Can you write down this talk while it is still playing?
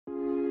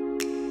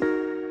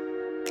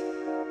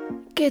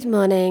Good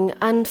morning,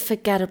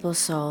 unforgettable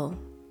soul.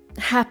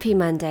 Happy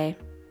Monday.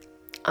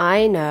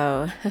 I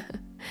know.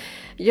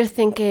 You're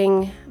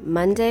thinking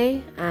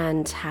Monday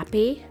and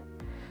happy?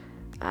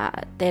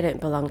 They don't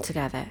belong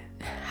together.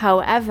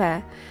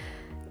 However,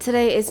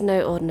 today is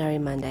no ordinary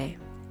Monday.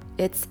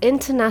 It's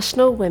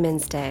International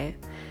Women's Day.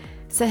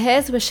 So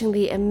here's wishing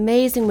the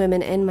amazing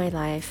women in my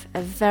life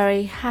a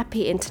very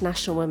happy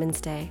International Women's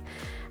Day.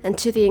 And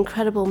to the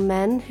incredible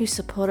men who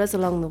support us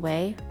along the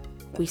way,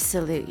 we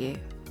salute you.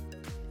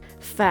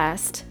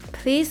 First,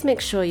 please make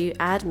sure you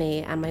add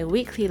me and my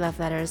weekly love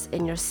letters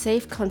in your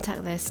safe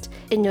contact list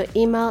in your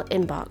email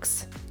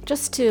inbox,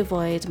 just to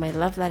avoid my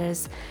love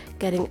letters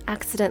getting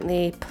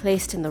accidentally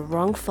placed in the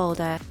wrong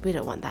folder. We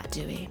don't want that,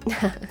 do we?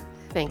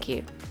 Thank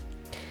you.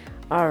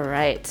 All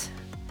right,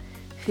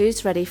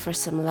 who's ready for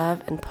some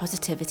love and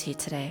positivity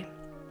today?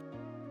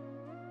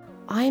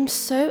 I'm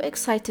so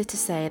excited to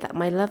say that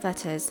my love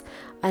letters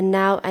are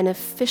now an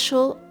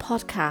official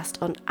podcast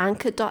on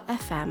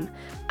Anchor.fm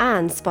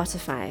and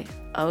Spotify.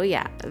 Oh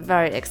yeah,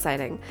 very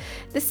exciting.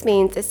 This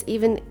means it's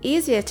even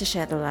easier to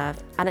share the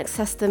love and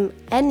access them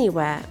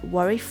anywhere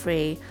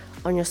worry-free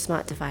on your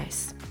smart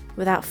device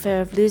without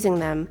fear of losing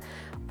them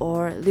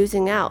or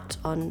losing out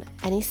on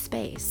any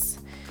space.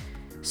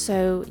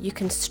 So you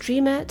can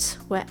stream it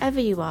wherever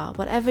you are,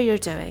 whatever you're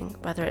doing,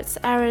 whether it's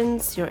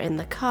errands, you're in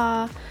the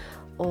car,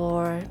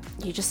 or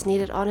you just need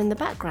it on in the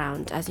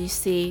background as you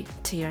see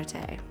to your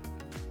day.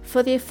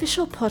 For the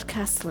official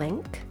podcast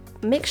link,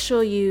 make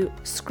sure you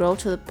scroll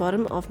to the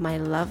bottom of my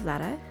love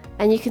letter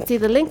and you can see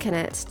the link in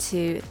it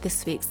to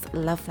this week's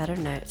love letter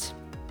note.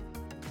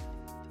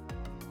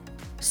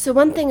 So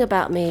one thing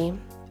about me,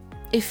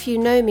 if you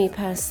know me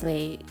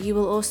personally, you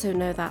will also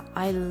know that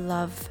I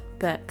love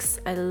books.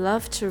 I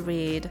love to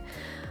read.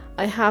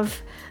 I have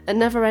a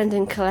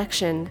never-ending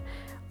collection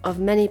of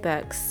many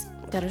books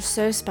that are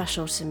so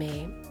special to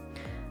me.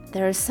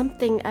 There is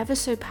something ever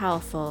so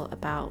powerful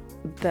about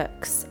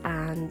books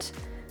and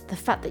the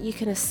fact that you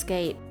can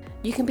escape.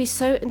 You can be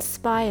so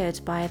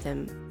inspired by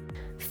them.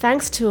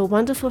 Thanks to a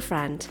wonderful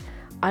friend,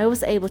 I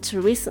was able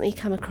to recently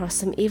come across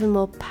some even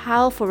more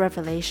powerful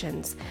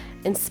revelations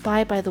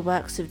inspired by the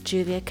works of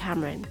Julia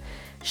Cameron.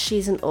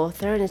 She's an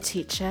author and a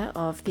teacher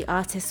of The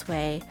Artist's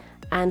Way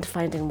and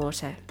Finding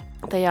Water.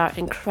 They are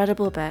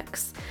incredible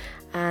books,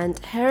 and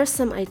here are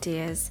some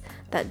ideas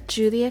that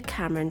Julia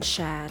Cameron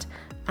shared,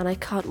 and I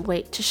can't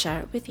wait to share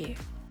it with you.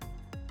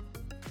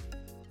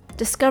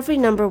 Discovery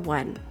number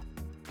 1.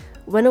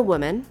 When a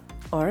woman,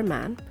 or a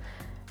man,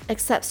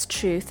 accepts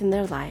truth in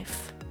their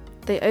life,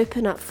 they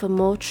open up for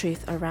more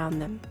truth around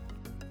them.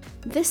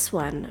 This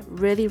one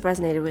really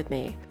resonated with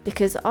me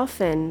because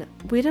often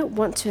we don't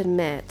want to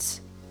admit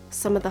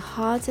some of the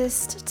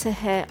hardest to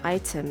hear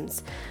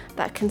items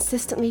that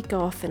consistently go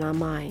off in our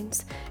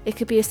minds. It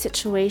could be a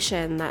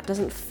situation that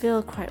doesn't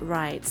feel quite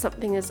right,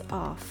 something is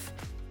off.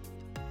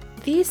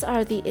 These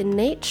are the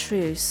innate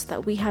truths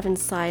that we have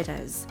inside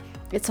us.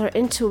 It's our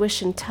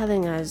intuition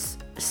telling us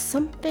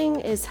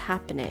something is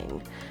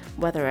happening,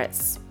 whether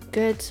it's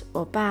good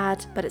or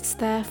bad, but it's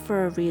there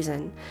for a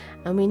reason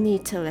and we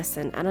need to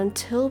listen. And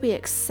until we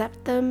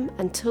accept them,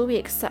 until we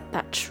accept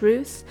that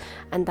truth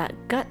and that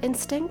gut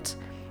instinct,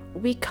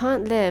 we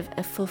can't live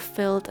a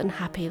fulfilled and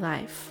happy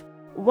life.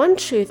 One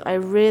truth I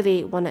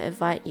really want to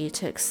invite you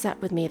to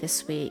accept with me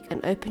this week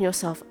and open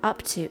yourself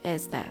up to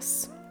is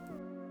this.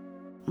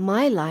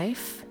 My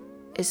life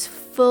is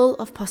full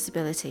of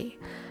possibility,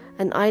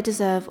 and I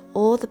deserve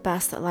all the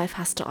best that life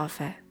has to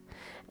offer,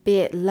 be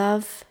it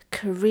love,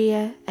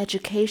 career,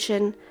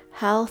 education,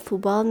 health,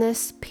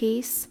 wellness,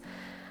 peace.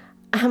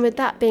 And with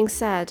that being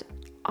said,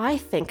 I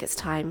think it's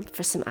time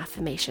for some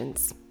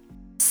affirmations.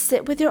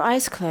 Sit with your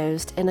eyes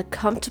closed in a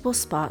comfortable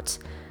spot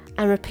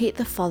and repeat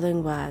the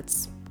following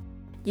words.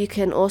 You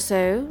can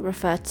also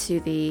refer to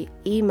the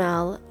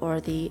email or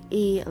the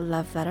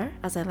e-love letter,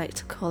 as I like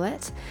to call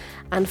it,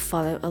 and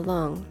follow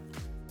along.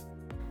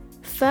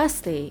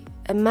 Firstly,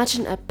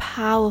 imagine a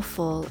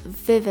powerful,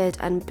 vivid,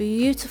 and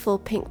beautiful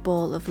pink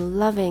ball of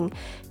loving,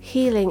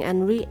 healing,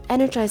 and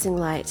re-energizing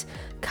light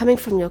coming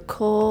from your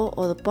core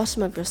or the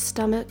bottom of your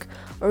stomach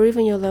or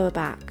even your lower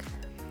back.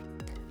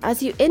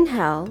 As you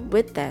inhale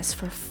with this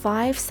for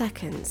 5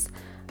 seconds,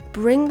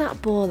 bring that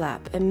ball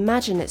up.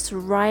 Imagine it's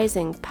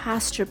rising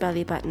past your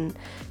belly button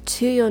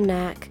to your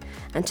neck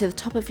and to the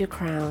top of your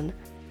crown.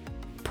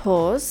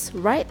 Pause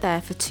right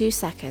there for 2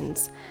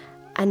 seconds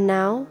and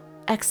now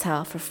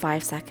exhale for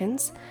 5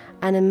 seconds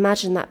and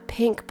imagine that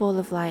pink ball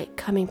of light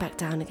coming back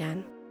down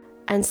again.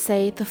 And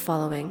say the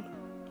following.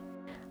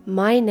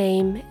 My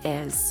name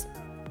is,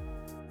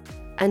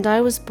 and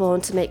I was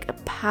born to make a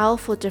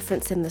powerful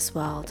difference in this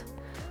world.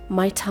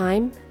 My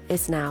time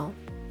is now.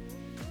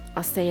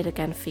 I'll say it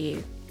again for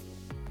you.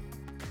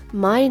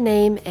 My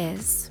name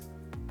is,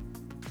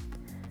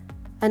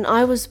 and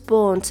I was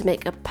born to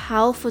make a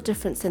powerful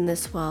difference in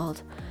this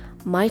world.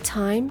 My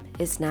time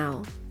is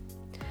now.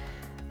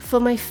 For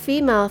my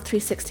female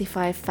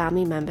 365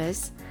 family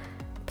members,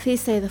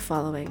 please say the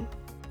following.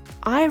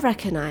 I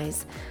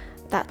recognize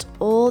that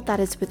all that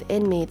is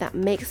within me that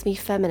makes me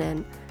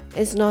feminine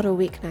is not a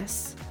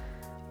weakness,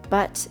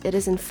 but it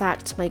is in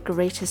fact my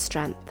greatest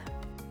strength.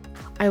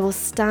 I will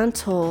stand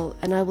tall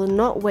and I will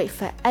not wait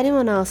for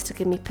anyone else to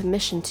give me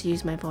permission to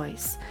use my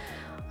voice.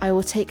 I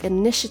will take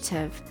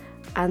initiative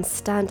and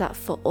stand up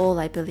for all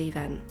I believe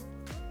in.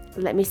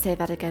 Let me say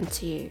that again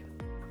to you.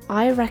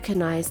 I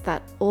recognize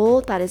that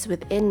all that is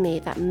within me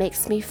that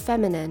makes me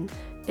feminine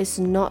is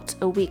not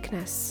a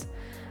weakness,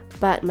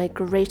 but my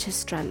greatest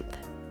strength.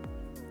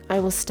 I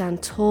will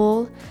stand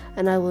tall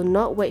and I will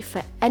not wait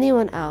for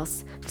anyone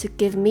else to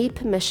give me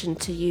permission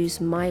to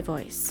use my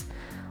voice.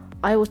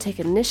 I will take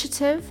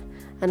initiative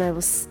and I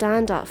will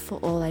stand up for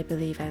all I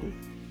believe in.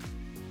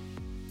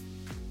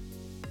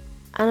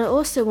 And I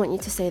also want you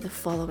to say the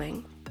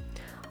following.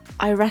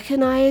 I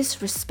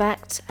recognize,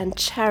 respect, and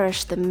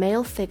cherish the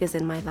male figures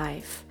in my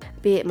life,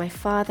 be it my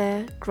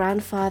father,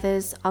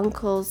 grandfathers,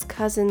 uncles,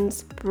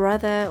 cousins,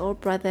 brother or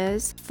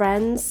brothers,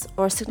 friends,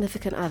 or a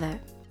significant other.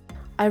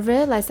 I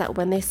realize that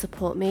when they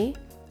support me,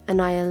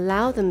 and I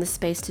allow them the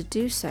space to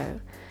do so,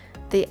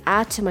 they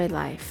add to my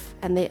life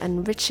and they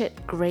enrich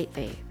it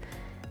greatly.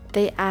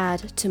 They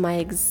add to my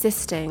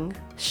existing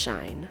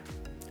shine.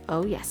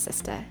 Oh yes,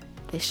 sister,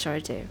 they sure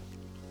do.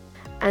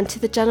 And to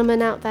the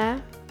gentlemen out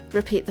there,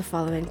 repeat the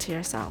following to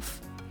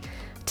yourself.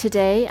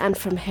 Today and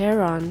from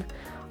here on,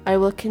 I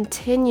will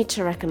continue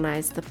to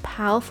recognize the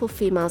powerful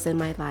females in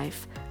my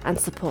life and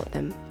support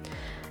them,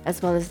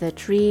 as well as their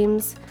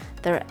dreams,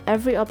 their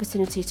every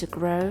opportunity to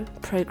grow,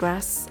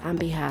 progress, and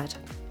be heard.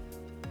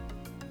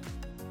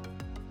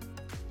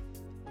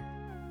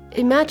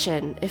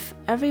 Imagine if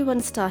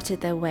everyone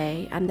started their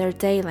way and their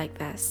day like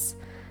this.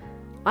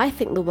 I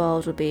think the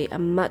world would be a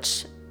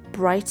much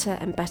brighter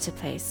and better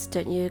place,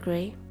 don't you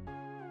agree?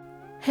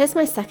 Here's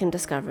my second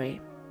discovery.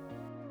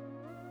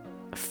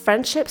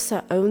 Friendships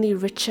are only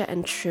richer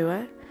and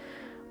truer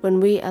when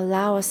we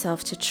allow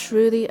ourselves to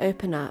truly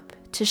open up,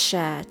 to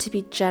share, to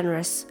be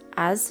generous.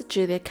 As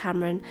Julia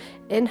Cameron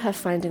in her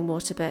Finding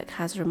Water book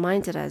has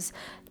reminded us,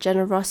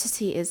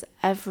 generosity is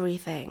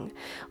everything.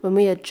 When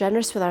we are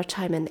generous with our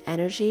time and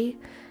energy,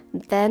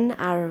 then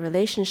our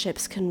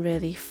relationships can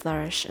really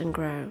flourish and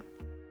grow.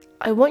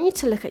 I want you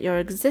to look at your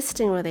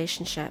existing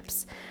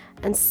relationships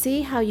and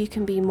see how you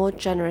can be more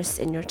generous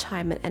in your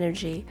time and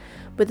energy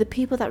with the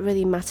people that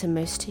really matter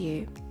most to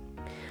you.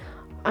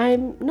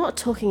 I'm not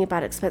talking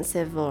about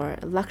expensive or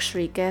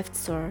luxury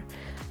gifts or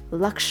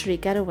luxury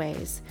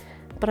getaways,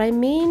 but I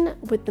mean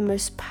with the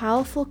most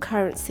powerful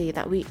currency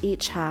that we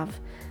each have,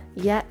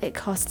 yet it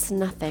costs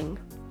nothing.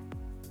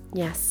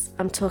 Yes,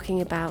 I'm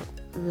talking about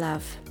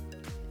love.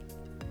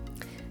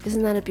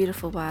 Isn't that a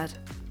beautiful word?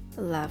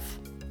 Love.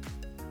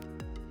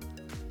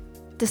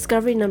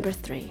 Discovery number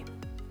 3.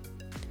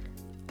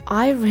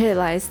 I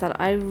realized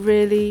that I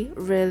really,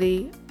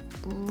 really,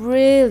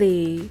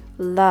 really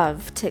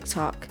love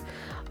TikTok.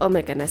 Oh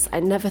my goodness, I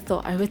never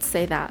thought I would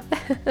say that.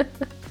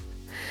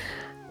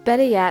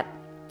 Better yet,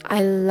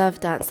 I love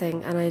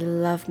dancing and I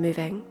love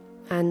moving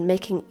and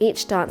making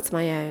each dance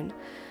my own.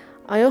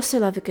 I also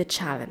love a good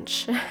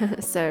challenge.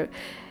 So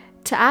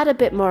to add a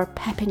bit more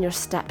pep in your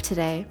step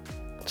today,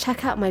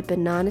 check out my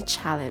banana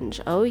challenge.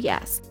 Oh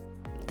yes.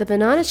 The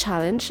banana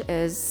challenge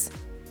is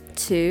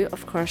to,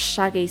 of course,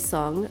 Shaggy's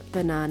song,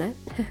 Banana.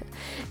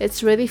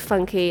 It's really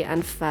funky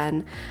and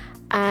fun.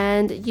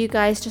 And you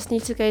guys just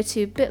need to go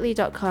to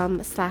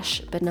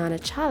bit.ly.com/banana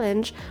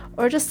challenge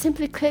or just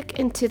simply click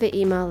into the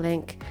email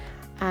link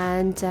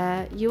and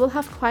you will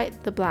have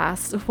quite the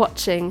blast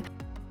watching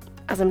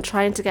as I'm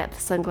trying to get the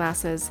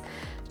sunglasses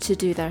to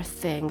do their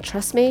thing.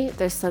 Trust me,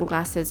 those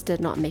sunglasses did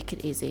not make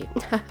it easy.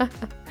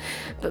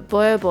 But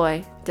boy oh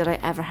boy, did I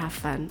ever have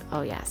fun.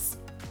 Oh yes.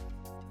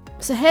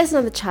 So here's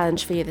another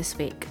challenge for you this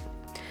week.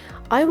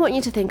 I want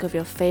you to think of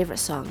your favorite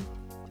song.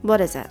 What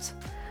is it?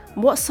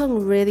 What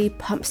song really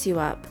pumps you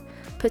up,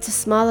 puts a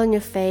smile on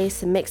your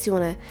face and makes you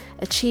want to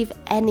achieve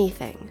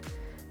anything?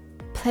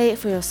 Play it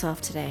for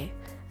yourself today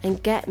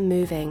and get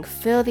moving.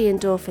 Feel the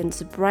endorphins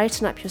to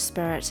brighten up your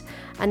spirit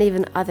and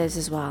even others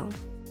as well.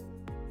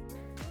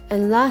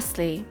 And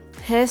lastly,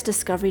 here's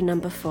discovery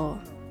number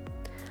 4.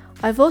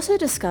 I've also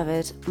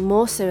discovered,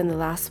 more so in the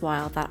last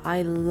while, that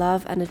I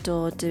love and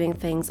adore doing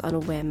things on a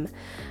whim,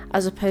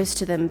 as opposed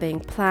to them being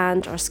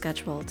planned or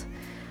scheduled.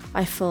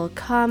 I feel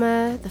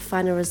calmer, the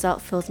final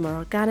result feels more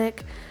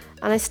organic,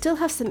 and I still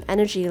have some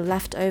energy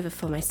left over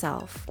for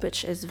myself,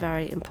 which is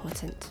very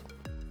important.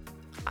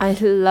 I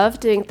love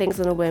doing things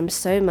on a whim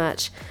so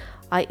much,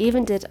 I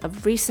even did a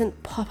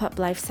recent pop-up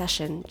live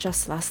session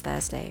just last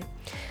Thursday.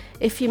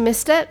 If you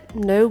missed it,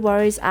 no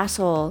worries at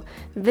all.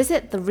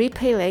 Visit the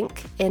replay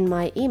link in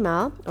my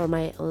email or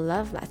my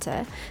love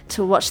letter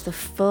to watch the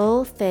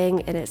full thing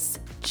in its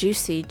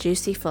juicy,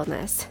 juicy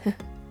fullness.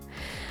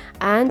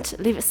 And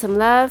leave it some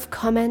love,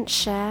 comment,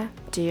 share,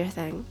 do your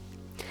thing.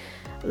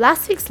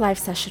 Last week's live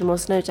session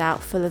was no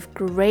doubt full of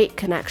great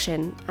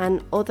connection,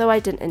 and although I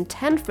didn't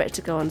intend for it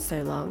to go on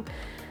so long,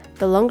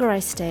 the longer I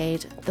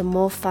stayed, the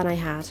more fun I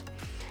had.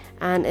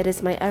 And it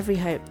is my every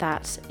hope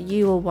that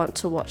you will want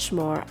to watch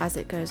more as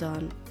it goes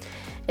on.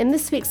 In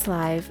this week's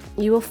live,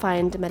 you will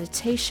find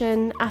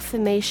meditation,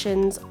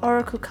 affirmations,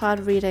 oracle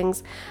card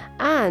readings,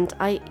 and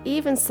I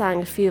even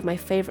sang a few of my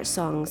favourite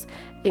songs,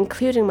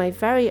 including my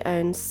very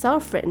own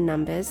self-written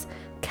numbers,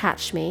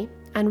 Catch Me,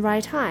 and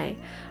Ride High.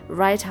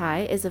 Ride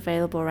High is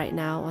available right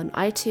now on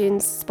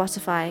iTunes,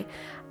 Spotify,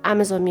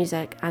 Amazon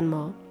Music, and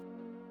more.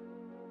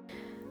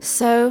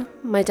 So,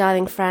 my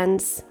darling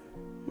friends,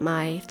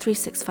 my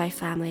 365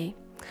 family,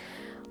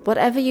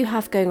 whatever you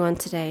have going on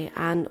today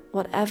and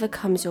whatever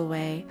comes your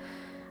way,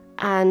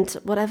 and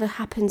whatever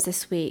happens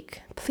this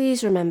week,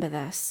 please remember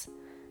this.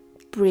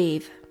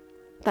 Breathe.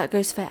 That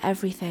goes for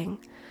everything.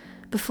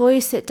 Before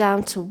you sit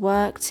down to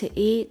work, to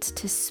eat,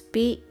 to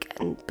speak,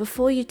 and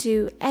before you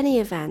do any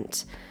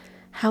event,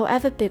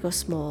 however big or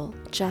small,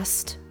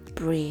 just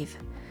breathe.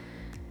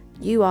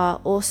 You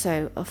are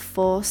also a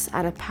force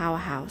and a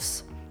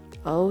powerhouse.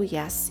 Oh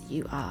yes,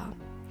 you are.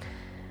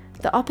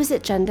 The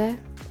opposite gender,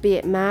 be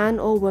it man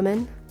or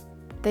woman,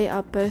 they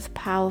are both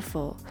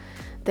powerful.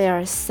 They are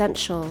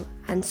essential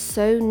and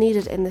so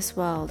needed in this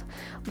world.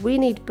 We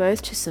need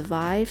both to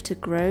survive, to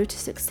grow, to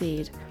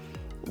succeed.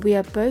 We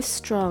are both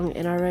strong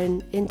in our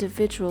own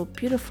individual,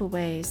 beautiful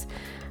ways,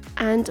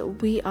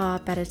 and we are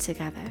better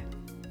together.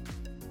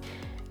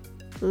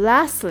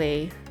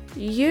 Lastly,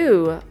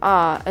 you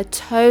are a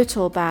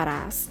total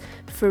badass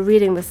for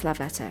reading this love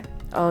letter.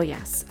 Oh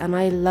yes, and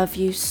I love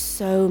you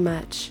so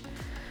much.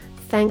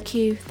 Thank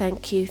you,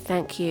 thank you,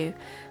 thank you.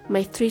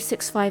 My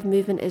 365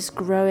 movement is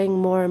growing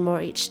more and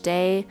more each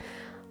day.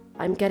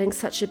 I'm getting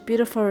such a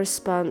beautiful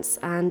response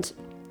and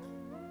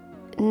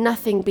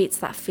nothing beats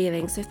that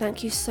feeling. So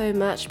thank you so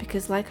much,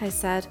 because like I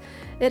said,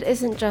 it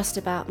isn't just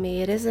about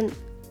me. It isn't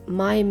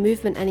my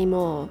movement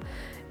anymore.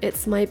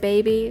 It's my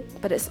baby,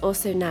 but it's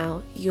also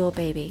now your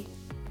baby.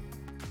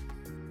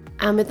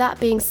 And with that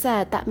being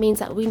said, that means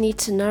that we need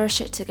to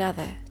nourish it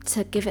together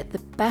to give it the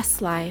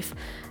best life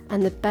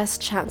and the best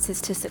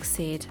chances to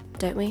succeed,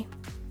 don't we?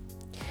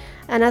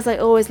 And as I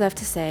always love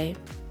to say,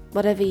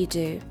 whatever you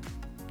do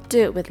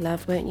it with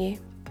love, won't you?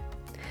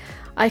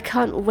 I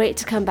can't wait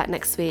to come back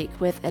next week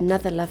with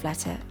another love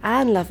letter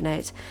and love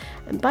note.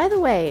 And by the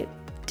way,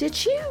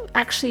 did you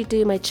actually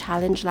do my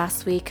challenge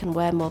last week and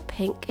wear more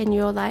pink in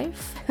your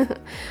life?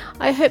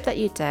 I hope that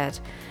you did.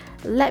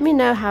 Let me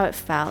know how it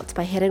felt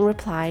by hitting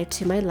reply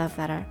to my love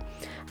letter.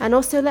 And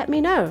also let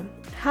me know,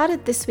 how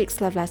did this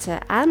week's love letter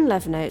and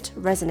love note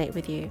resonate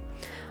with you?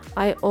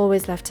 I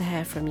always love to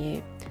hear from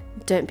you.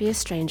 Don't be a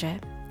stranger.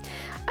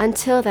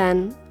 Until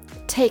then,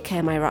 take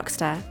care, my rock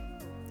star.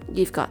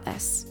 You've got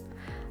this.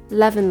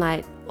 Love and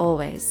light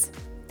always.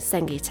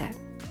 Sangeeta.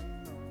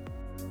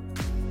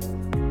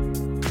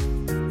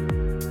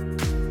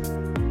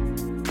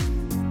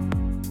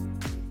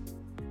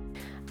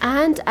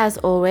 And as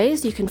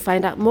always, you can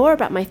find out more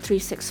about my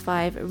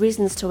 365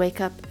 Reasons to Wake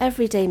Up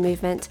Everyday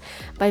movement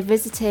by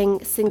visiting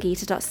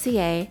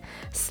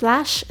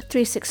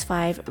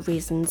sangeeta.ca/365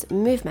 Reasons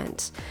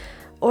Movement.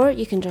 Or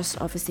you can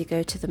just obviously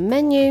go to the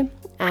menu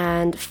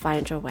and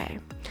find your way.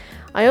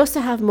 I also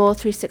have more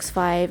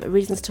 365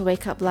 Reasons to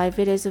Wake Up live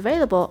videos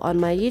available on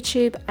my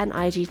YouTube and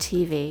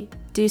IGTV.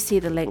 Do see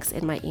the links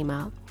in my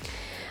email.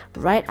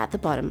 Right at the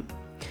bottom.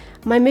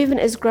 My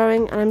movement is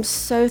growing and I'm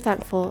so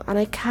thankful, and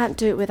I can't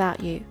do it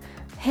without you.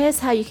 Here's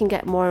how you can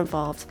get more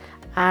involved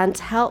and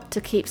help to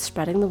keep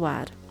spreading the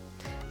word.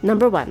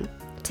 Number 1,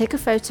 take a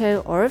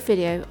photo or a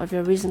video of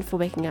your reason for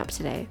waking up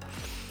today.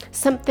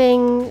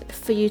 Something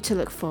for you to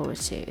look forward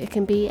to. It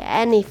can be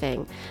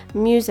anything.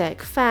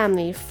 Music,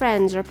 family,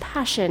 friends, or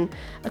passion,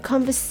 a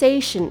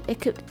conversation. It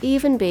could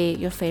even be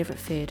your favorite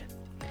food.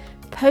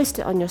 Post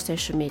it on your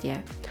social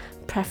media,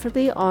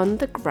 preferably on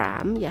the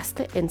gram, yes,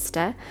 the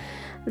Insta.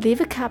 Leave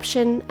a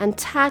caption and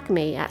tag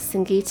me at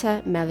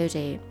Sangeeta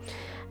Melody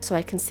so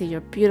I can see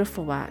your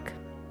beautiful work.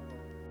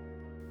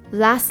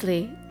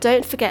 Lastly,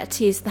 don't forget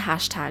to use the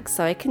hashtag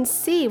so I can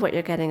see what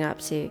you're getting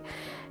up to.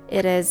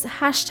 It is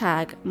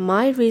hashtag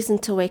my reason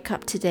to wake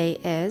up today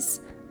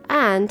is,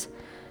 and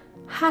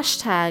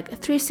hashtag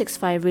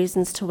 365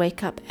 reasons to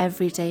wake up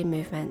everyday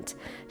movement.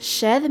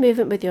 Share the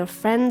movement with your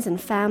friends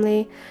and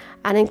family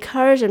and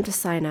encourage them to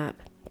sign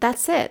up.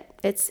 That's it.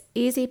 It's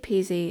easy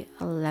peasy,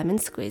 lemon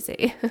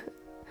squeezy.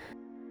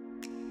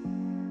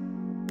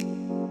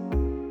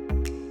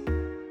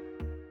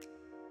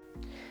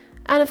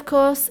 And of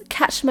course,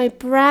 catch my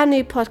brand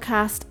new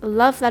podcast,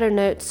 Love Letter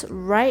Notes,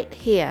 right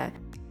here.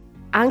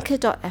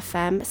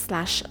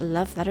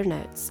 Anchor.fm/Love Letter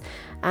Notes.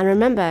 And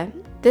remember,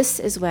 this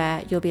is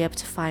where you'll be able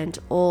to find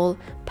all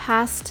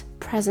past,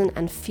 present,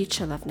 and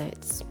future love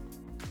notes.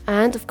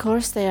 And of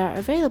course, they are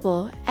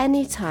available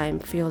anytime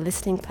for your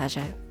listening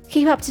pleasure.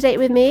 Keep up to date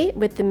with me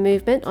with the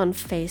movement on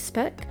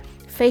Facebook,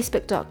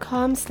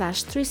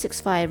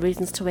 facebook.com/365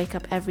 Reasons to Wake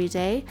Up Every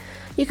Day.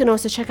 You can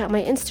also check out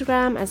my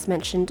Instagram, as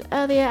mentioned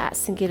earlier, at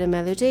Sangeeta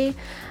Melody,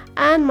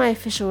 and my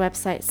official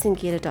website,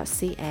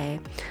 sangeeta.ca.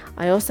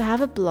 I also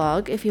have a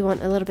blog if you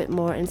want a little bit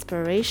more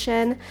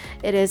inspiration.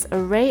 It is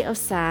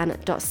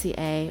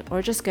arrayofsan.ca,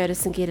 or just go to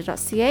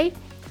sangeeta.ca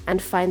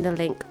and find the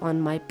link on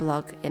my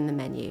blog in the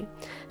menu.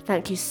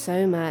 Thank you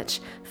so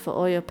much for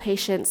all your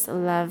patience,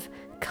 love,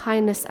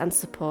 kindness and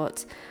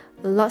support,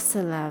 lots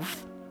of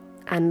love,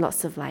 and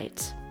lots of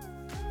light.